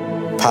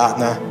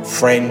 partner,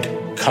 friend,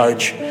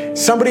 coach,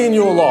 somebody in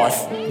your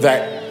life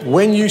that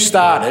when you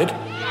started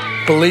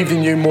believed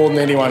in you more than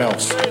anyone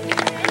else.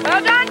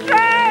 Well done,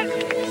 Trent!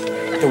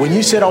 That when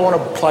you said, I want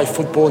to play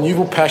football and you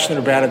were passionate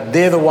about it,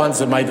 they're the ones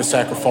that made the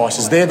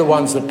sacrifices. They're the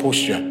ones that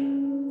pushed you.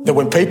 That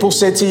when people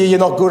said to you, you're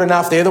not good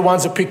enough, they're the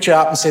ones that picked you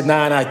up and said,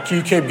 no,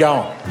 you keep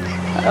going.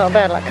 Oh,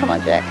 bad luck. Come on,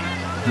 Jack.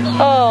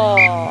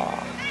 Oh.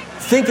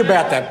 Think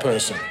about that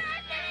person.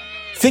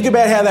 Think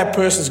about how that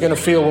person's going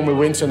to feel when we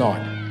win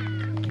tonight.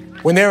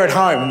 When they're at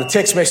home and the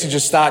text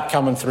messages start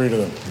coming through to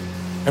them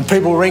and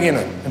people ringing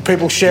them and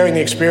people sharing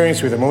the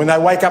experience with them. And when they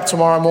wake up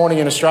tomorrow morning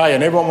in Australia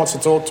and everyone wants to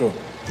talk to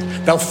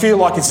them, they'll feel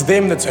like it's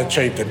them that's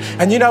achieved it.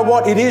 And you know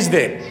what? It is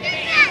them.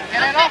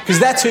 Because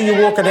that's who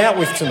you're walking out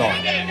with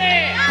tonight.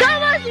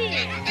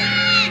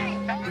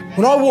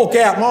 When I walk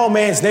out, my old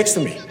man's next to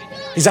me.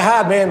 He's a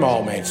hard man, my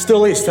old man.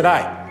 Still is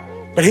today.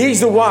 But he's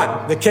the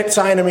one that kept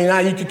saying to me, no,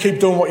 you can keep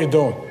doing what you're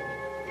doing.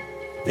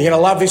 You're going to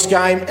love this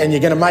game and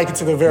you're going to make it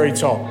to the very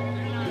top.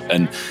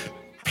 And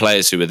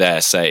players who were there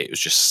say it was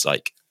just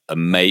like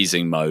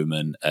amazing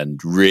moment and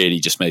really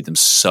just made them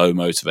so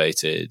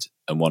motivated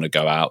and want to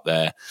go out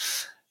there.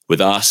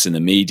 With us in the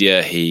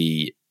media,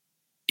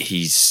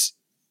 he's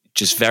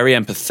just very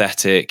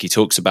empathetic. He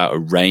talks about a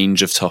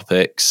range of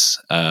topics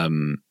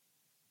in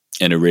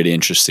a really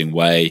interesting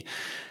way.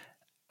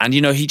 And,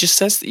 you know, he just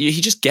says, he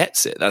just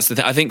gets it. That's the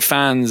thing. I think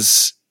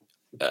fans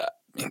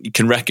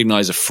can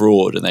recognize a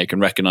fraud and they can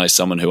recognize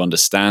someone who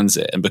understands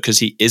it. And because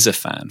he is a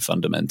fan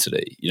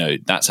fundamentally, you know,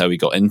 that's how he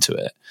got into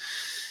it.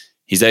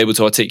 He's able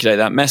to articulate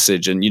that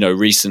message. And, you know,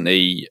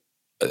 recently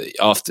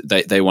after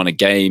they won a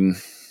game,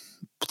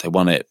 they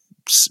won it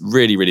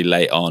really, really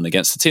late on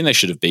against the team they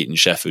should have beaten,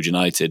 Sheffield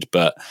United.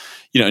 But,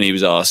 you know, and he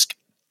was asked,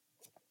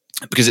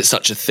 because it's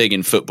such a thing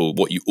in football,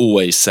 what you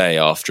always say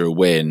after a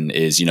win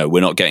is, you know,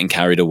 we're not getting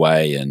carried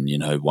away and, you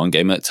know, one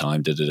game at a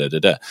time,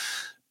 da-da-da-da-da.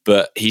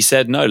 But he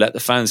said, no, let the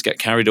fans get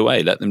carried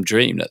away. Let them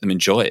dream. Let them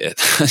enjoy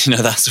it. You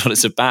know, that's what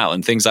it's about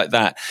and things like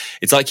that.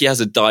 It's like he has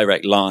a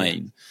direct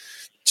line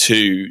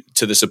to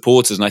the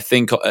supporters. And I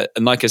think,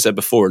 and like I said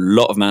before, a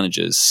lot of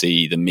managers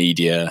see the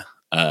media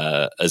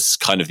as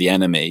kind of the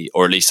enemy,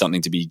 or at least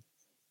something to be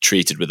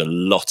treated with a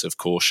lot of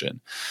caution.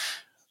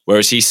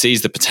 Whereas he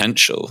sees the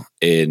potential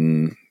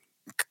in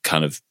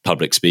kind of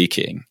public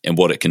speaking and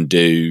what it can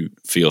do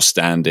for your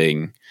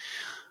standing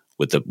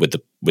with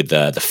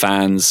the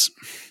fans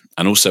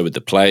and also with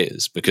the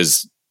players,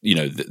 because, you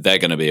know, they're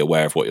going to be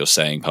aware of what you're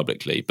saying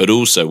publicly, but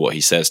also what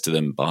he says to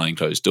them behind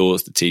closed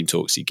doors, the team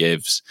talks he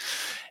gives.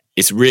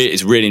 It's really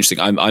interesting.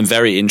 I'm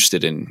very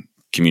interested in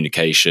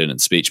communication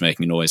and speech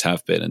making and always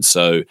have been. And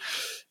so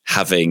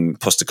having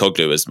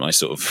Postecoglou as my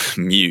sort of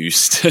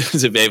muse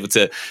to be able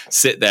to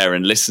sit there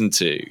and listen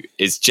to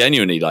is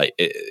genuinely like,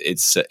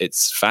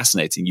 it's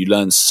fascinating. You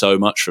learn so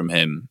much from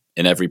him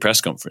in every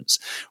press conference,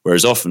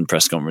 whereas often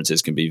press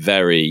conferences can be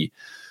very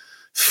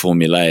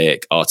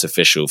formulaic,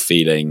 artificial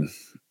feeling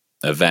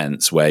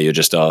events where you're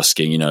just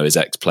asking, you know, is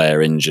X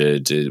player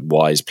injured?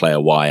 Why is player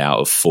Y out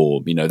of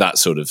form? You know, that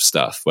sort of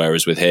stuff.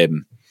 Whereas with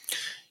him,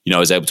 you know, I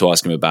was able to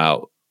ask him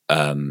about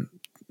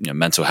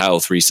mental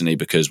health recently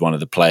because one of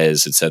the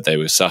players had said they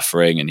were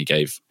suffering, and he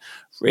gave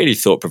really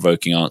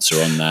thought-provoking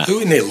answer on that. Who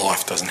in their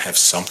life doesn't have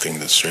something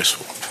that's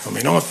stressful? I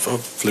mean, I've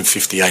lived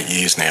 58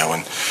 years now,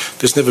 and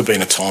there's never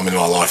been a time in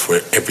my life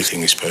where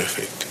everything is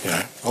perfect. You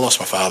know, I lost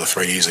my father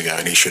 3 years ago,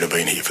 and he should have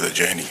been here for the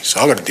journey. So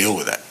I've got to deal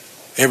with that.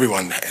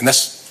 Everyone, and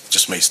that's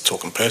just me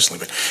talking personally,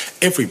 but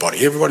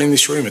everybody in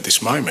this room at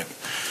this moment,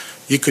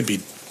 you could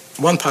be,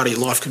 one part of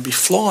your life could be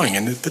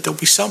flying, but there'll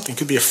be something. It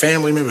could be a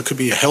family member, it could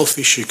be a health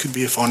issue, it could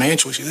be a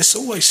financial issue. There's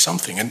always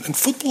something, and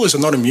footballers are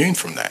not immune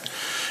from that.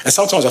 And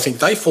sometimes I think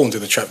they fall into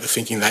the trap of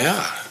thinking they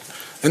are,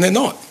 and they're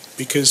not,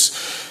 because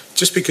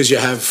just because you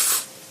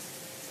have,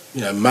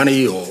 you know,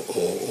 money or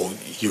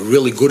you're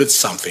really good at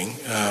something,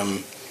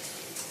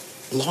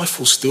 life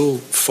will still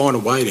find a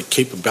way to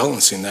keep a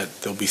balance in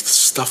that. There'll be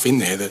stuff in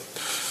there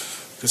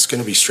that's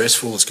going to be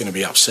stressful, it's going to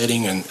be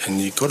upsetting, and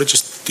you've got to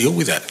just deal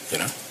with that, you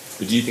know.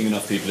 But do you think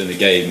enough people in the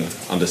game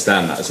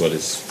understand that as well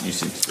as you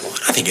seem to?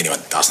 I don't think anyone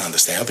doesn't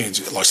understand. I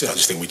think, like I said, I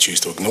just think we choose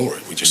to ignore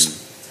it. We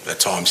just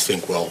at times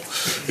think, well,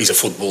 he's a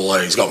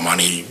footballer, he's got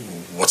money,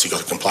 what's he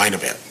got to complain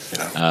about? You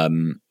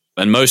know.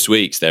 And most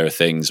weeks there are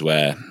things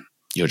where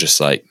you're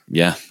just like,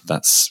 yeah,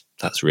 that's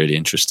really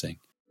interesting.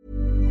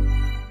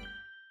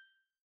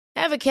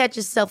 Ever catch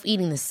yourself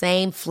eating the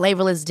same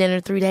flavorless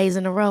dinner 3 days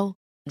in a row?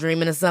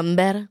 Dreaming of something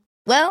better?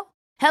 Well,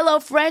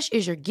 HelloFresh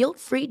is your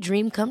guilt-free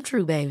dream come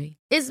true, baby.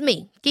 It's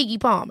me, Keke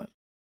Palmer.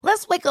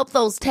 Let's wake up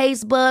those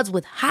taste buds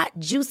with hot,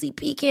 juicy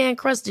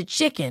pecan-crusted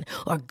chicken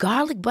or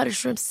garlic butter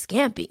shrimp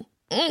scampi.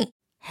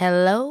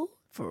 Hello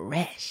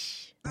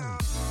Fresh.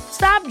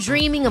 Stop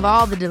dreaming of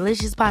all the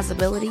delicious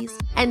possibilities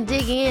and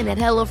dig in at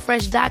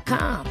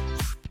HelloFresh.com.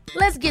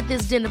 Let's get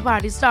this dinner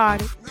party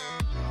started.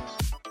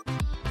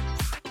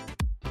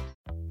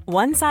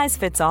 One size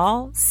fits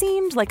all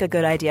seemed like a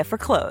good idea for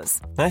clothes.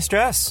 Nice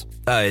dress.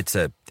 It's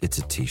a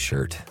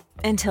t-shirt.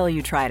 Until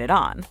you tried it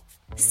on.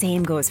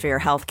 Same goes for your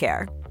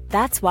healthcare.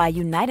 That's why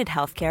United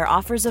Healthcare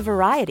offers a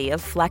variety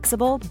of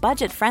flexible,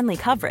 budget-friendly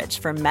coverage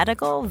for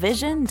medical,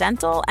 vision,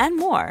 dental, and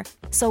more.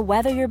 So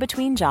whether you're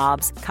between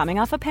jobs, coming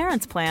off a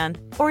parent's plan,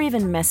 or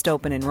even missed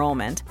open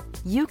enrollment,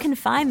 you can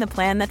find the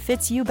plan that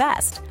fits you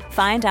best.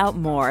 Find out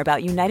more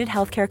about United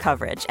Healthcare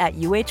coverage at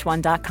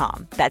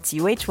uh1.com. That's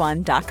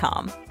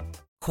uh1.com.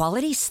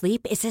 Quality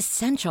sleep is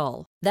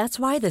essential. That's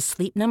why the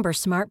Sleep Number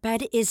Smart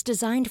Bed is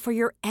designed for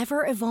your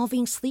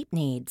ever-evolving sleep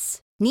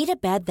needs. Need a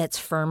bed that's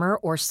firmer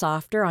or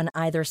softer on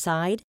either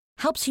side?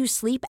 Helps you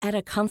sleep at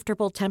a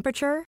comfortable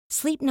temperature?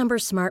 Sleep Number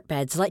Smart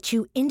Beds let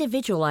you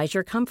individualize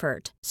your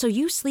comfort, so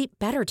you sleep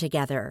better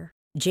together.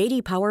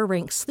 J.D. Power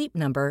ranks Sleep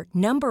Number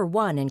number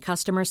 1 in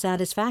customer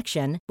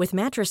satisfaction with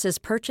mattresses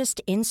purchased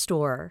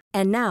in-store.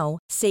 And now,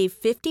 save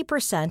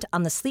 50%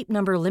 on the Sleep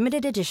Number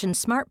Limited Edition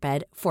Smart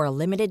Bed for a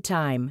limited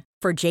time.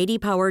 For JD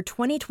Power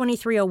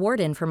 2023 award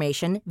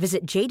information,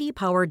 visit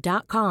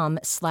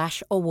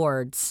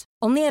jdpower.com/awards.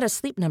 Only at a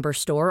Sleep Number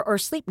store or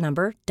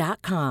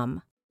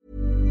sleepnumber.com.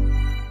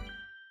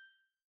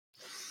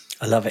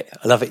 I love it.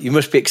 I love it. You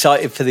must be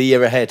excited for the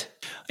year ahead.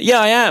 Yeah,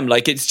 I am.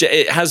 Like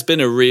it has been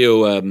a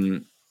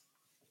real.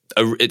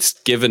 It's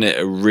given it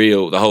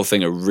the whole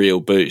thing a real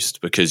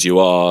boost, because you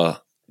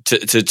are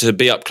to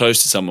be up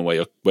close to someone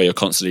where you're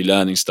constantly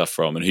learning stuff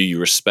from and who you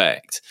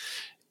respect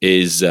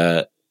is.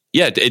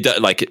 It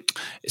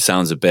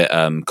sounds a bit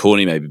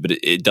corny maybe, but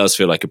it does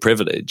feel like a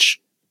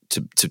privilege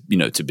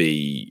to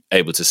be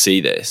able to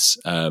see this.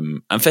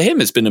 And for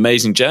him, it's been an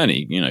amazing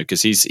journey,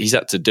 because he's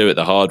had to do it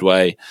the hard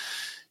way.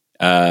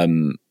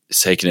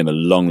 It's taken him a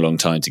long, long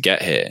time to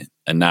get here.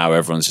 And now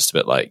everyone's just a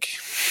bit like,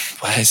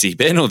 where's he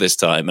been all this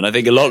time? And I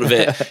think a lot of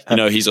it,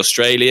 he's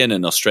Australian,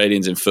 and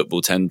Australians in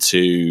football tend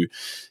to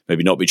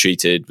maybe not be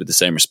treated with the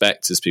same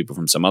respect as people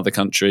from some other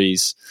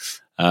countries.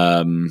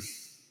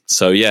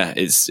 So yeah,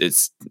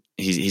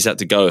 he's had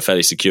to go a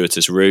fairly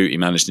circuitous route. He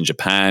managed in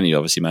Japan. He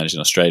obviously managed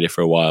in Australia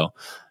for a while.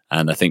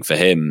 And I think for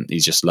him,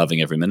 he's just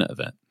loving every minute of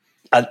it.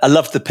 I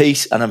love the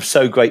piece, and I'm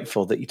so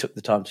grateful that you took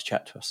the time to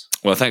chat to us.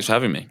 Well, thanks for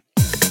having me.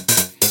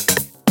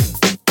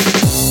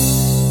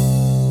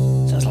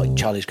 Sounds like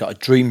Charlie's got a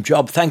dream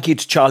job. Thank you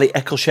to Charlie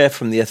Eccleshare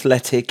from The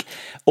Athletic.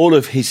 All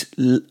of his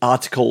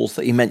articles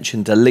that he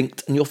mentioned are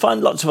linked, and you'll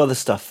find lots of other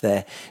stuff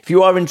there. If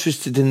you are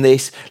interested in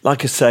this,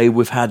 like I say,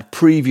 we've had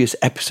previous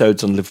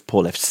episodes on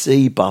Liverpool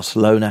FC,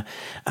 Barcelona,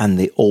 and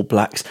the All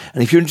Blacks.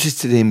 And if you're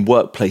interested in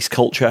workplace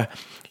culture,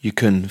 you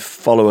can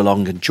follow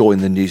along and join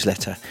the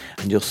newsletter,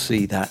 and you'll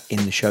see that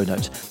in the show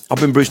notes. I've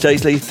been Bruce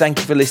Daisley. Thank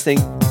you for listening.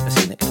 I'll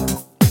see you next time.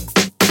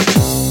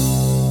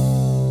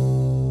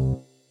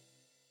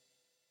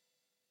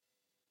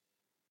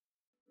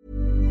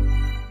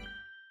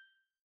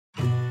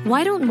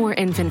 Why don't more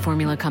infant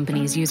formula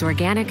companies use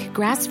organic,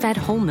 grass-fed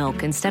whole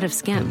milk instead of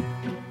skim?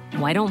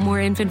 Why don't more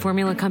infant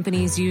formula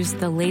companies use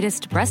the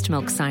latest breast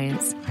milk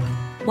science?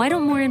 Why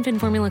don't more infant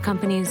formula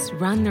companies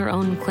run their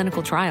own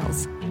clinical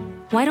trials?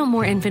 Why don't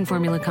more infant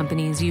formula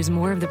companies use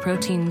more of the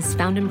proteins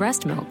found in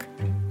breast milk?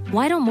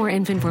 Why don't more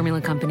infant formula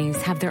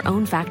companies have their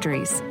own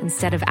factories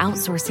instead of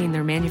outsourcing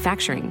their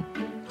manufacturing?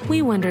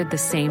 We wondered the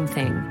same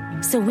thing.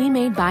 So we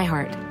made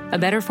ByHeart, a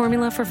better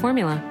formula for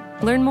formula.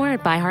 Learn more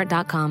at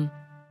byheart.com.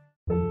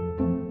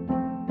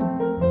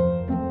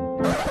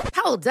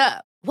 Hold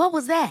up. What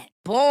was that?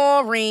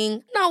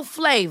 Boring. No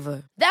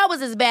flavor. That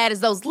was as bad as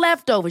those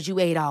leftovers you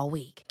ate all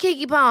week.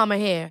 Keke Palmer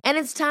here, and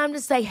it's time to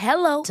say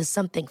hello to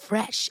something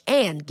fresh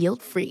and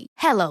guilt-free.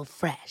 Hello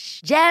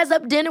Fresh. Jazz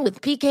up dinner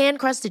with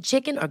pecan-crusted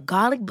chicken or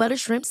garlic butter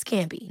shrimp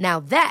scampi. Now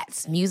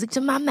that's music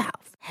to my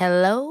mouth.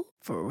 Hello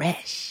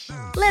Fresh.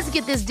 Let's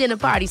get this dinner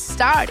party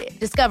started.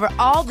 Discover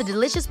all the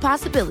delicious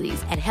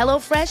possibilities at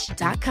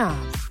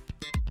hellofresh.com.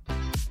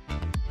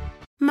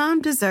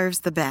 Mom deserves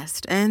the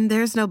best, and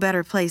there's no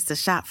better place to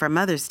shop for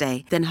Mother's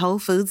Day than Whole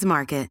Foods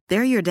Market.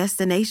 They're your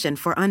destination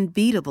for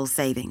unbeatable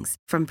savings,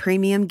 from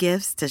premium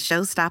gifts to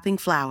show-stopping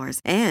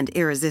flowers and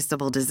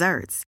irresistible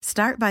desserts.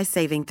 Start by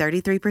saving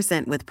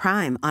 33% with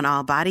Prime on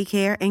all body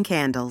care and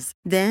candles.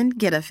 Then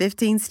get a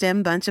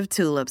 15-stem bunch of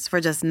tulips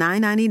for just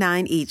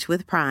 $9.99 each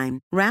with Prime.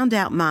 Round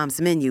out Mom's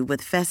menu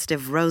with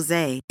festive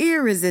rosé,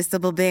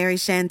 irresistible berry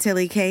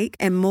chantilly cake,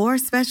 and more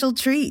special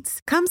treats.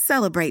 Come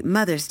celebrate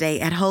Mother's Day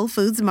at Whole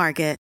Foods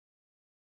Market.